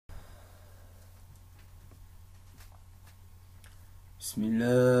بسم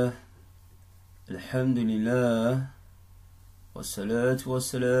الله الحمد لله والصلاة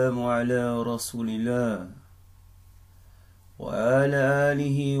والسلام على رسول الله وعلى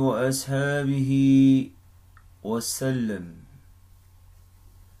آله وأصحابه وسلم.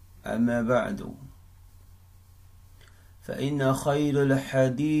 أما بعد، فإن خير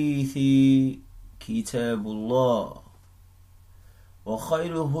الحديث كتاب الله،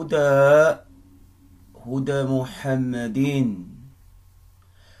 وخير الهدى هدى محمد،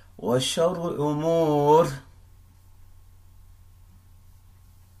 وشر الأمور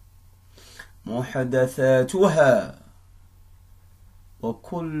محدثاتها،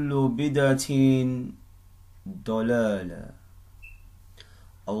 وكل بدعة ضلالة.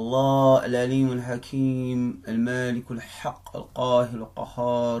 الله العليم الحكيم المالك الحق القاهر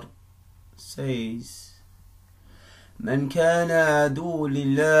القهار says: من كان عدو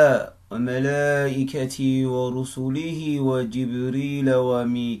لله وملائكته ورسله وجبريل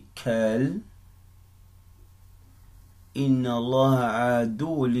وميكال إن الله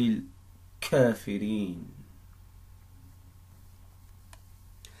عدو للكافرين.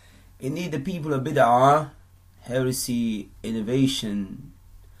 Indeed, the people of bid'ah, heresy, innovation,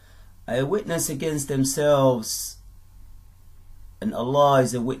 are a witness against themselves, and Allah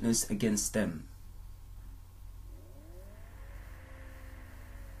is a witness against them.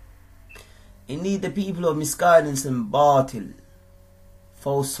 Indeed, the people of misguidance and batil,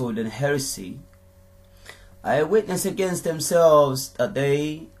 falsehood and heresy, are a witness against themselves that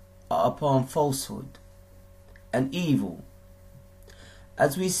they are upon falsehood and evil.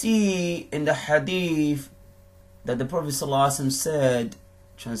 As we see in the hadith that the Prophet ﷺ said,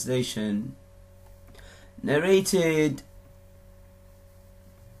 translation, narrated,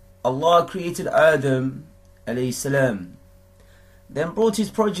 Allah created Adam alayhi salam, then brought his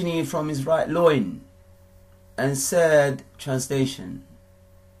progeny from his right loin, and said, translation,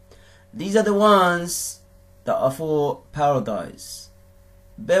 these are the ones that are for paradise.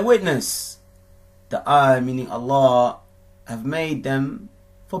 Bear witness that I, meaning Allah, have made them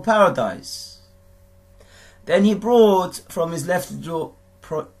for paradise. Then he brought from his left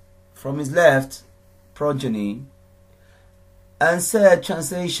progeny, and said,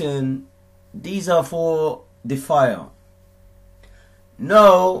 translation, these are for the fire.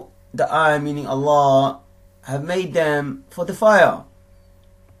 Know that I, meaning Allah, have made them for the fire.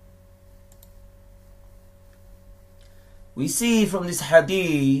 We see from this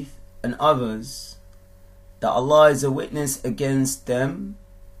hadith and others that Allah is a witness against them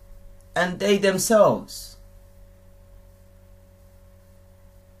and they themselves.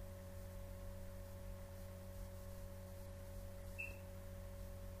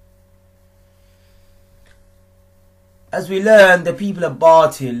 As we learn, the people of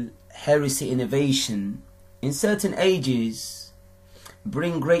batil, heresy, innovation, in certain ages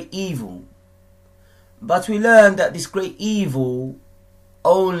bring great evil. But we learn that this great evil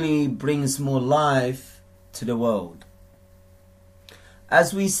only brings more life to the world.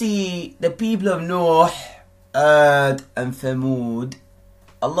 As we see the people of Nuh, Ad and Thamud,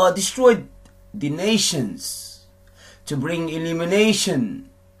 Allah destroyed the nations to bring illumination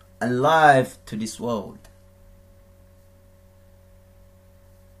and life to this world.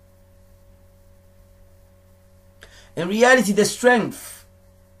 In reality, the strength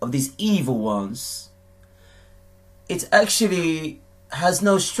of these evil ones, it actually has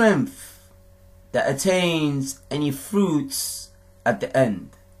no strength that attains any fruits at the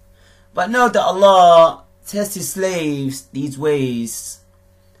end. But note that Allah tests His slaves these ways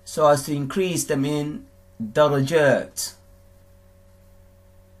so as to increase them in darajat.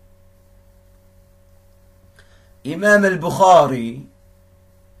 Imam al-Bukhari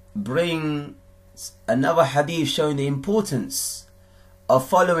brings another hadith showing the importance of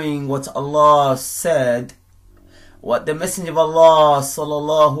following what Allah said, what the Messenger of Allah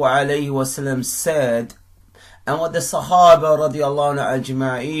sallallahu alayhi wasallam said, and what the Sahaba radiallahu anhu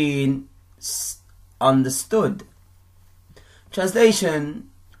ajma'in understood.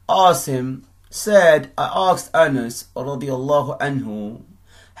 Translation: Asim said, I asked Anas radiallahu anhu,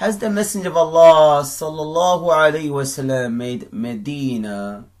 has the Messenger of Allah sallallahu alayhi wasallam made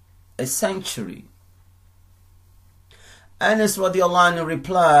Medina a sanctuary? Anas radiallahu anhu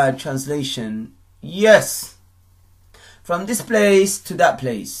replied, translation, yes, from this place to that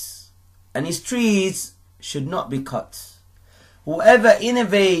place, and his trees should not be cut. Whoever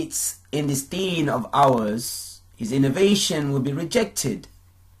innovates in this deen of ours, his innovation will be rejected,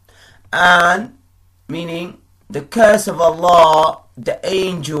 and, meaning, the curse of Allah, the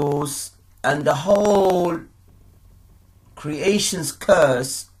angels, and the whole creation's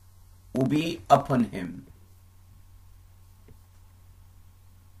curse will be upon him.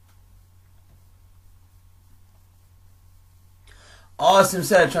 Awesome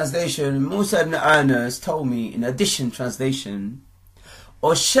said translation. Musa ibn Anas told me in addition translation,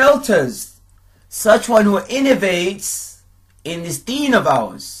 or shelters such one who innovates in this deen of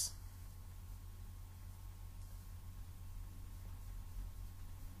ours.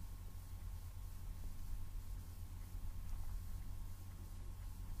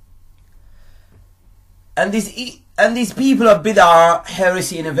 And these people of bid'ah,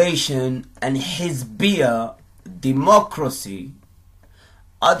 heresy, innovation, and hizbiyah, democracy,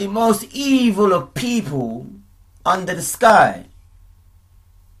 are the most evil of people under the sky.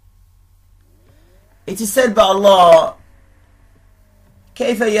 It is said by Allah,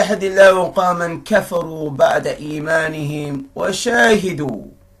 كيف يهدي الله قوما كفروا بعد إيمانهم وشاهدوا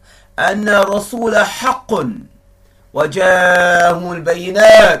أن الرسول حق وجاءهم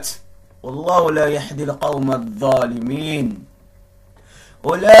البينات والله لا يهدي القوم الظالمين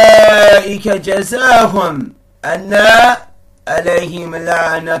أولئك جزاهم أن عليهم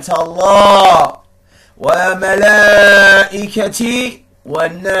لعنة الله وملائكته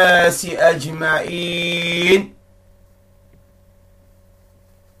والناس أجمعين.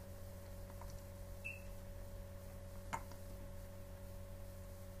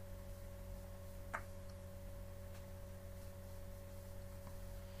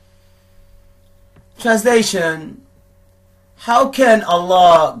 Translation: how can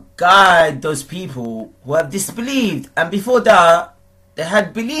Allah guide those people who have disbelieved and before that they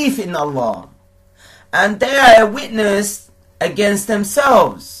had belief in Allah, and they are a witness against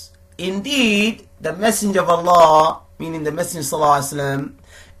themselves? Indeed, the Messenger of Allah, meaning the Messenger Sallallahu Alaihi Wasallam,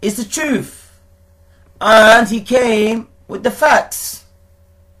 is the truth, and he came with the facts.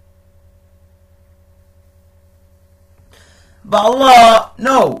 But Allah,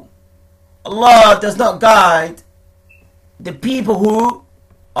 no, Allah does not guide the people who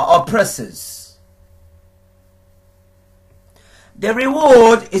are oppressors. The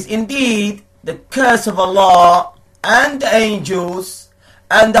reward is indeed the curse of Allah and the angels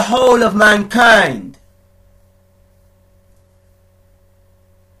and the whole of mankind.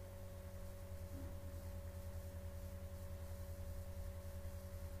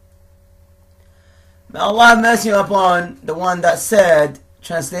 May Allah have mercy upon the one that said,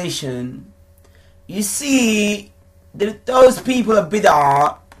 translation, you see, those people of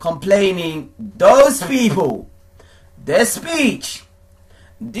bid'ah complaining, those people, their speech,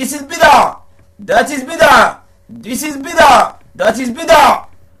 this is bid'ah, that is bid'ah, this is bid'ah, that is bid'ah.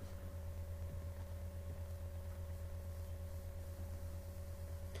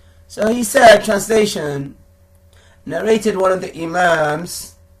 So he said, translation, narrated one of the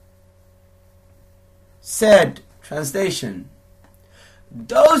Imams, said, translation,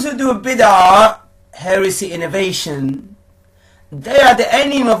 those who do bid'ah, heresy, innovation, they are the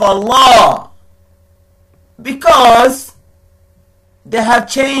enemy of Allah because they have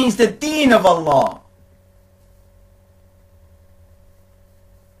changed the deen of Allah.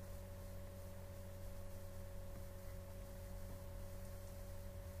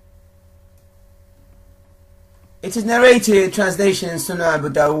 It is narrated, translation in Sunan Abu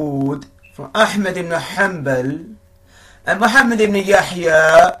Dawood, from Ahmad ibn Hanbal, and Muhammad ibn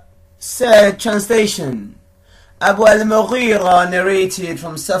Yahya said, translation, Abu al-Mughira narrated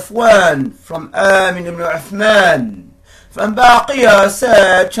from Safwan, from Amin ibn Uthman, from Baqiyah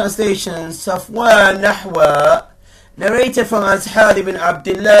said, translation, Safwan Nahwa, narrated from Azhar ibn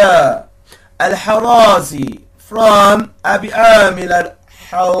Abdullah al-Harazi, from Abi Amil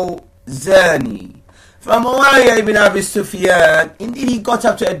al-Hawzani, from Muawiyah ibn Abi Sufyan. Indeed, he got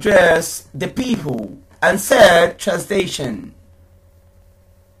up to address the people and said, translation,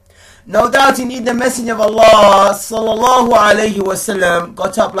 no doubt indeed the Messenger of Allah sallallahu alayhi wasallam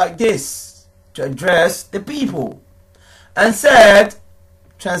got up like this to address the people and said,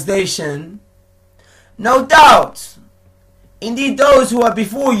 translation, no doubt indeed those who are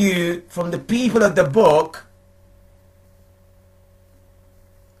before you from the people of the book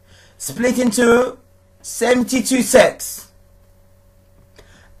split into 72 sects,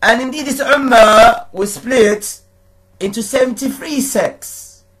 and indeed this ummah was split into 73 sects.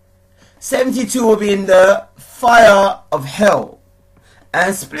 72 will be in the fire of hell,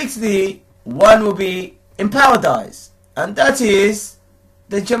 and splitly one will be in paradise, and that is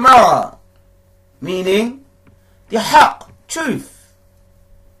the Jama'ah, meaning the haqq, truth.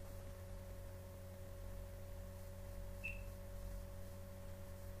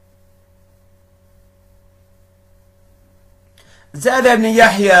 Zayd ibn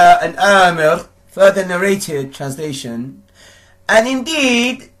Yahya and Amir further narrated, translation, and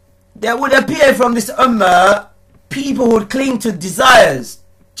indeed there would appear from this ummah people who would cling to desires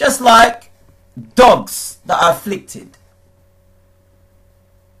just like dogs that are afflicted.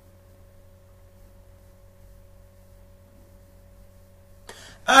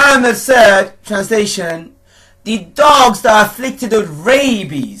 Ahmed said, translation, the dogs that are afflicted with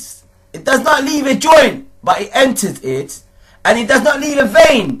rabies, it does not leave a joint, but it enters it, and it does not leave a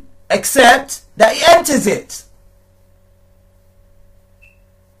vein, except that it enters it.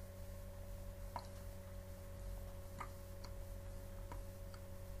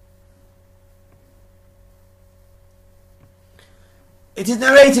 It is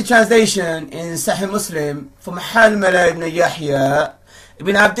narrated translation in Sahih Muslim from Hanmala ibn Yahya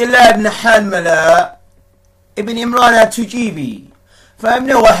ibn Abdullah ibn Hanmala ibn Imran al-Tujibi from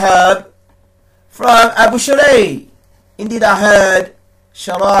Ibn Wahab from Abu Shurayh. Indeed, I heard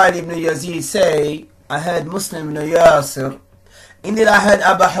Sharail ibn Yazid say, I heard Muslim ibn Yasir. Indeed, I heard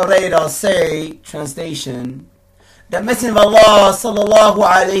Abu Hurairah say, translation, the Messenger of Allah sallallahu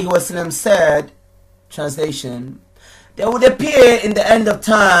alayhi wasallam said, translation, there would appear in the end of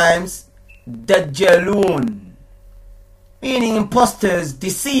times Dajjalun, meaning impostors,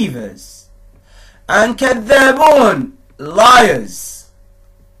 deceivers, and Kadhabun, liars.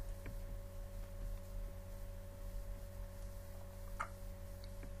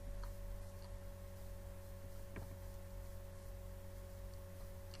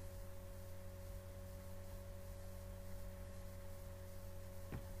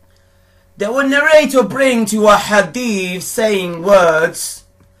 They will narrate or bring to a hadith saying words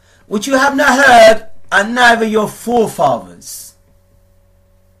which you have not heard and neither your forefathers.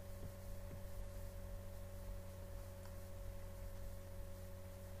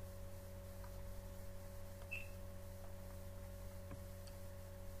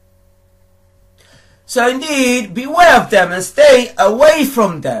 So indeed, beware of them and stay away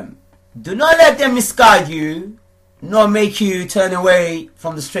from them. Do not let them misguide you, nor make you turn away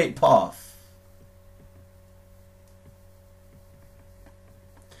from the straight path.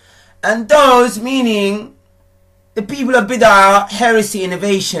 And those, meaning the people of Bid'ah, heresy,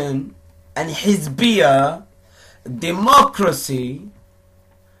 innovation, and Hizbiyah, democracy,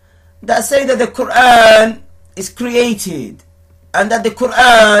 that say that the Quran is created, and that the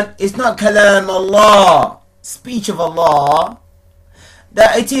Quran is not Kalam Allah, speech of Allah,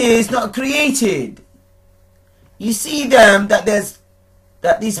 that it is not created. You see them that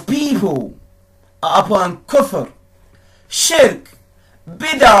these people are upon kufr, shirk,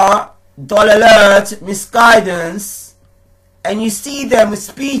 bid'ah, dalalat, misguidance, and you see them with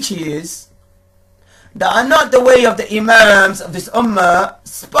speeches that are not the way of the Imams of this Ummah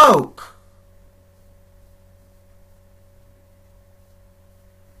spoke.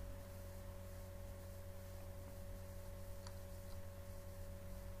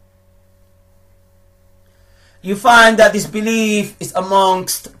 You find that this belief is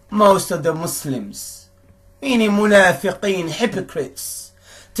amongst most of the Muslims, meaning munafiqeen, hypocrites.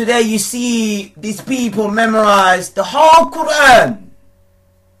 Today you see these people memorize the whole Quran,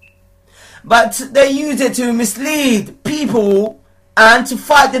 but they use it to mislead people and to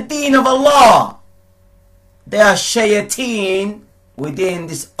fight the deen of Allah. They are shayateen within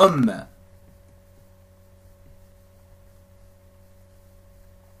this ummah.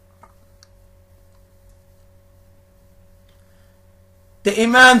 The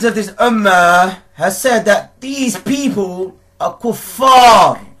Imams of this ummah has said that these people are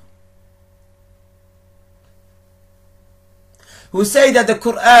kuffar, who say that the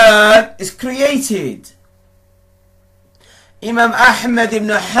Quran is created. Imam Ahmad ibn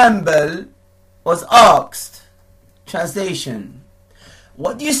Hanbal was asked, translation,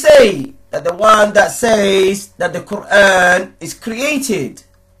 what do you say that the one that says that the Quran is created?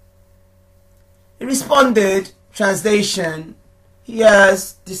 He responded, translation, he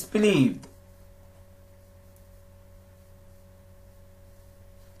has disbelieved.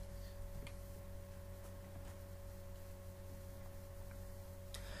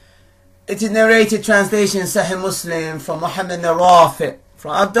 It is narrated translation Sahih Muslim from Muhammad Rafi,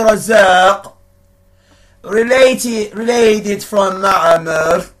 from Abdul Razzaq, related from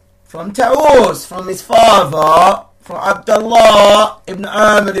Ma'amr, from Ta'us, from his father, from Abdullah ibn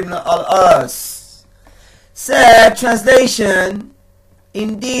Amr ibn al-As. Said, translation,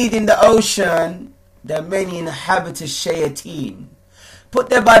 indeed in the ocean there are many inhabited shayateen, put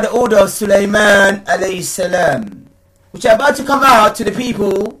there by the order of Sulaiman alayhi salam, which are about to come out to the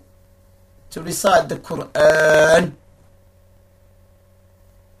people to recite the Quran.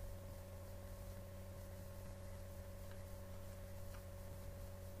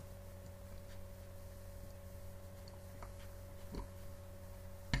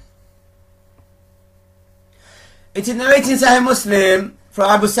 It is narrated in Sahih Muslim from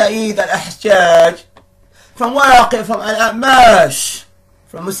Abu Sa'id al-Ahjaj, from Waqi, from Al-Amash,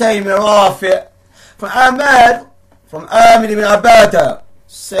 from Musaym Rafi, from Ahmad, from Amir ibn Abada,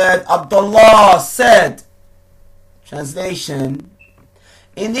 said, Abdullah said, translation,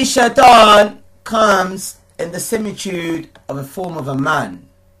 indeed shaitan comes in the similitude of a form of a man.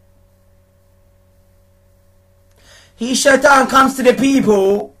 He, shaitan, comes to the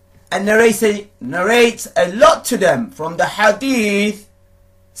people and narrates a lot to them from the hadith,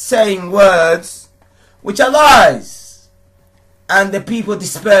 saying words which are lies, and the people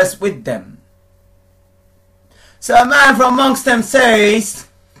disperse with them. So a man from amongst them says,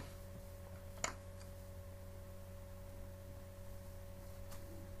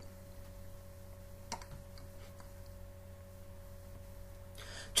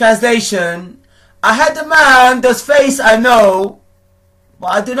 translation, I had a man whose face I know,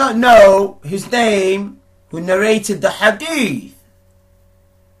 but I do not know his name, who narrated the hadith.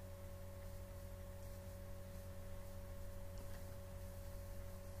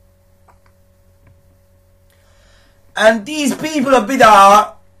 And these people of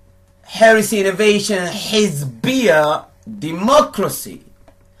bid'ah, heresy, innovation, hizbiyah, democracy,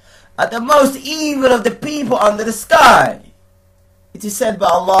 are the most evil of the people under the sky. It is said by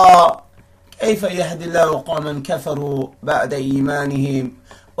Allah, كيف يهدي الله قوما كفروا بعد إيمانهم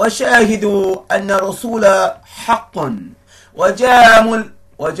وشاهدوا أن الرسول حق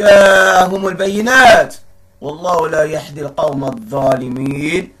وجاءهم البينات والله لا يهدي القوم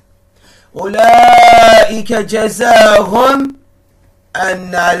الظالمين أولئك جزاهم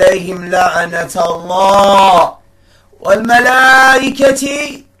أن عليهم لعنة الله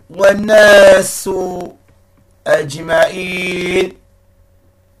والملائكة والناس أجمعين.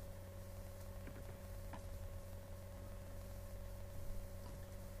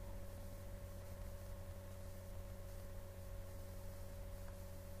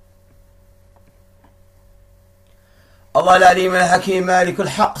 Allah al-Alim al-Hakim Malik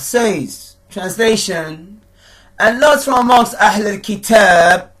al-Haq says, translation, and lots from amongst Ahl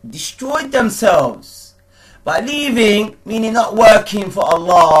al-Kitab destroyed themselves by leaving, meaning not working for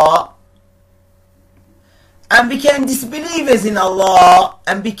Allah, and became disbelievers in Allah,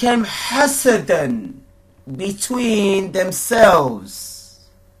 and became hasadan between themselves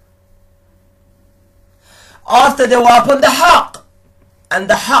after they were upon the Haqq, and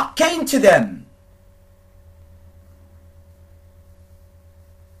the Haqq came to them.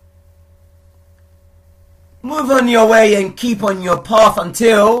 Move on your way and keep on your path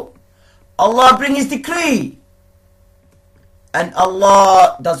until Allah brings His decree. And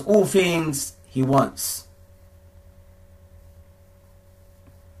Allah does all things He wants.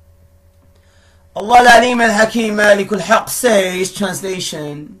 Allah al-Alim al-Hakim Malik al-Haq says,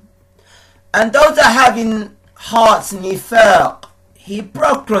 translation, and those that have in hearts nifaq,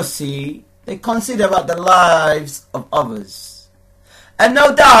 hypocrisy, they consider about the lives of others. And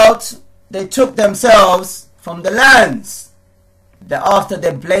no doubt they took themselves from the lands. Thereafter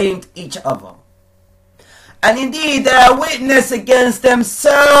they blamed each other. And indeed they are witness against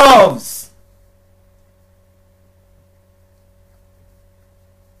themselves.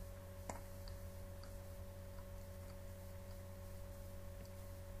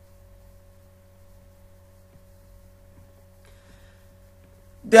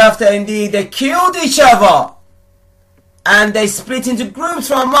 Thereafter indeed they killed each other. And they split into groups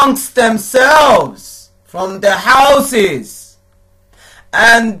from amongst themselves, from their houses,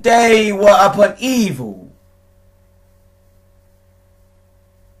 and they were upon evil.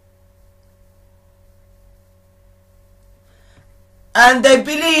 And they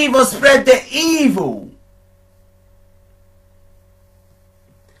believe or spread the evil.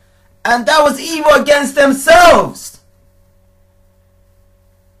 And that was evil against themselves.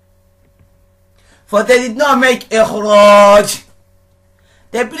 For they did not make ikhraj.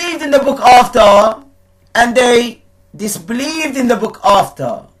 They believed in the book after, and they disbelieved in the book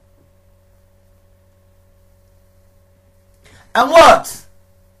after. And what?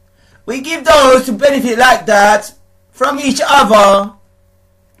 We give those who benefit like that from each other,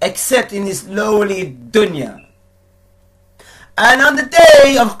 except in this lowly dunya. And on the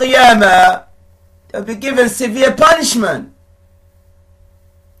day of Qiyamah, they'll be given severe punishment.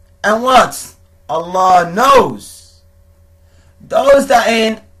 And what? Allah knows. Those that are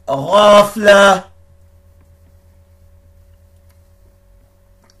in ghafla,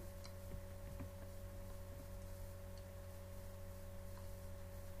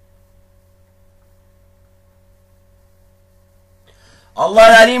 Allah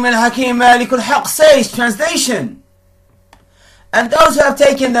al-Alim al-Hakim Malik al-Haq says, translation, and those who have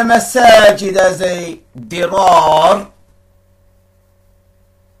taken the masajid as a dirar,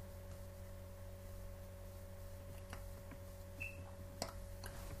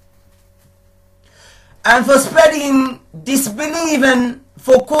 and for spreading disbelief and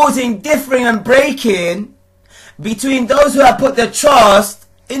for causing differing and breaking between those who have put their trust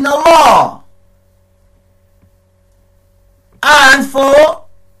in Allah, and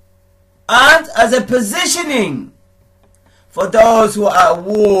as a positioning for those who are at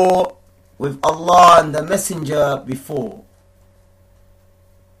war with Allah and the Messenger before.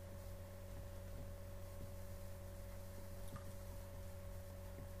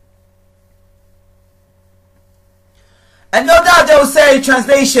 And no doubt they will say,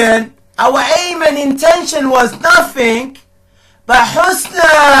 translation, our aim and intention was nothing but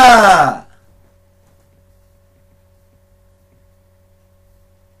husna.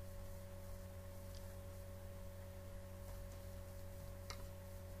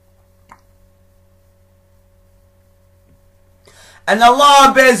 And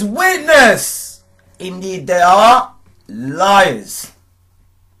Allah bears witness, indeed they are liars.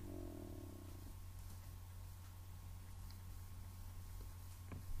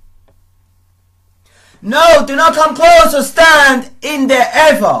 No, do not come close or stand in there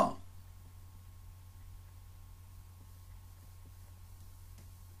ever.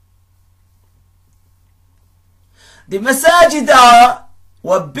 The Masajidah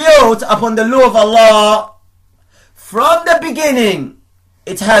were built upon the law of Allah from the beginning.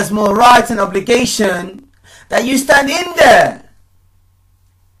 It has more right and obligation that you stand in there.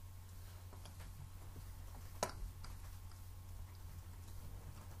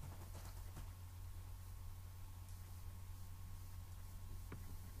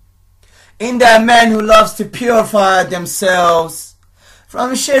 In there are men who loves to purify themselves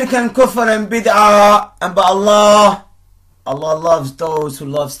from shirk and kufr and bid'ah, and by Allah loves those who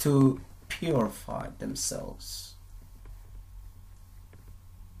loves to purify themselves.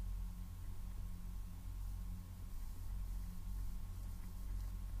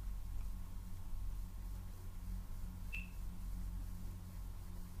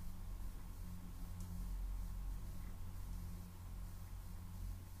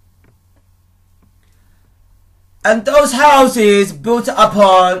 And those houses built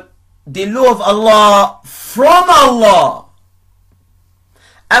upon the law of Allah from Allah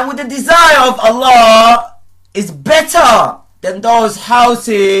and with the desire of Allah is better than those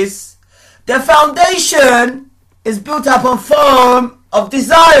houses. Their foundation is built upon form of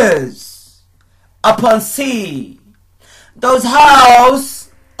desires, upon sea. Those houses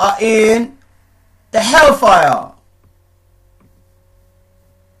are in the hellfire.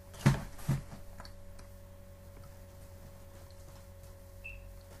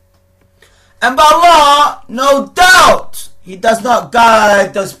 And by Allah, no doubt, He does not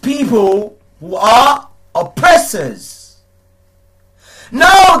guide those people who are oppressors. No,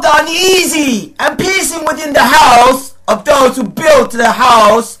 the uneasy and piercing within the house of those who built the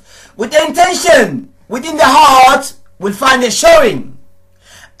house with the intention within the heart will find it showing.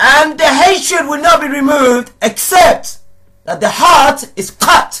 And the hatred will not be removed except that the heart is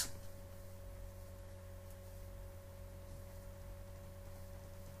cut.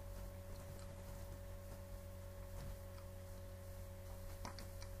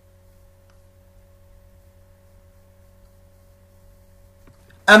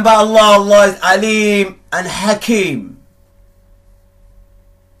 And by Allah, Allah is Alim and Hakim.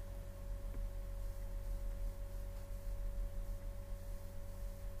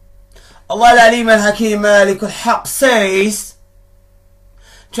 Allah Alim and Hakim Malik al-Haq says,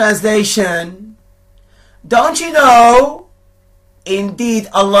 translation, don't you know, indeed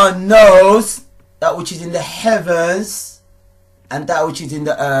Allah knows that which is in the heavens and that which is in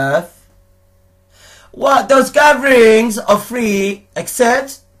the earth. What those gatherings are free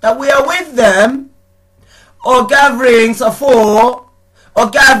except that we are with them, or gatherings of 4, or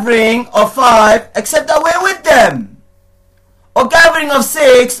gathering of 5 except that we're with them, or gathering of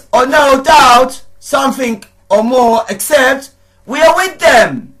 6, or no doubt something or more except we are with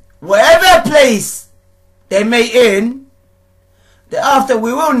them, wherever place they may in. Thereafter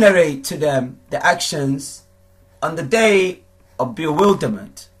we will narrate to them the actions on the day of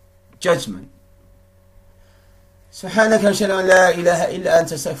bewilderment, judgment. سبحانك أشهد أن لا إله إلا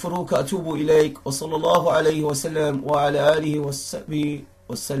أنت أستغفرك وأتوب إليك وصلى الله عليه وسلم وعلى آله وصحبه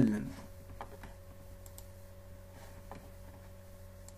وسلم.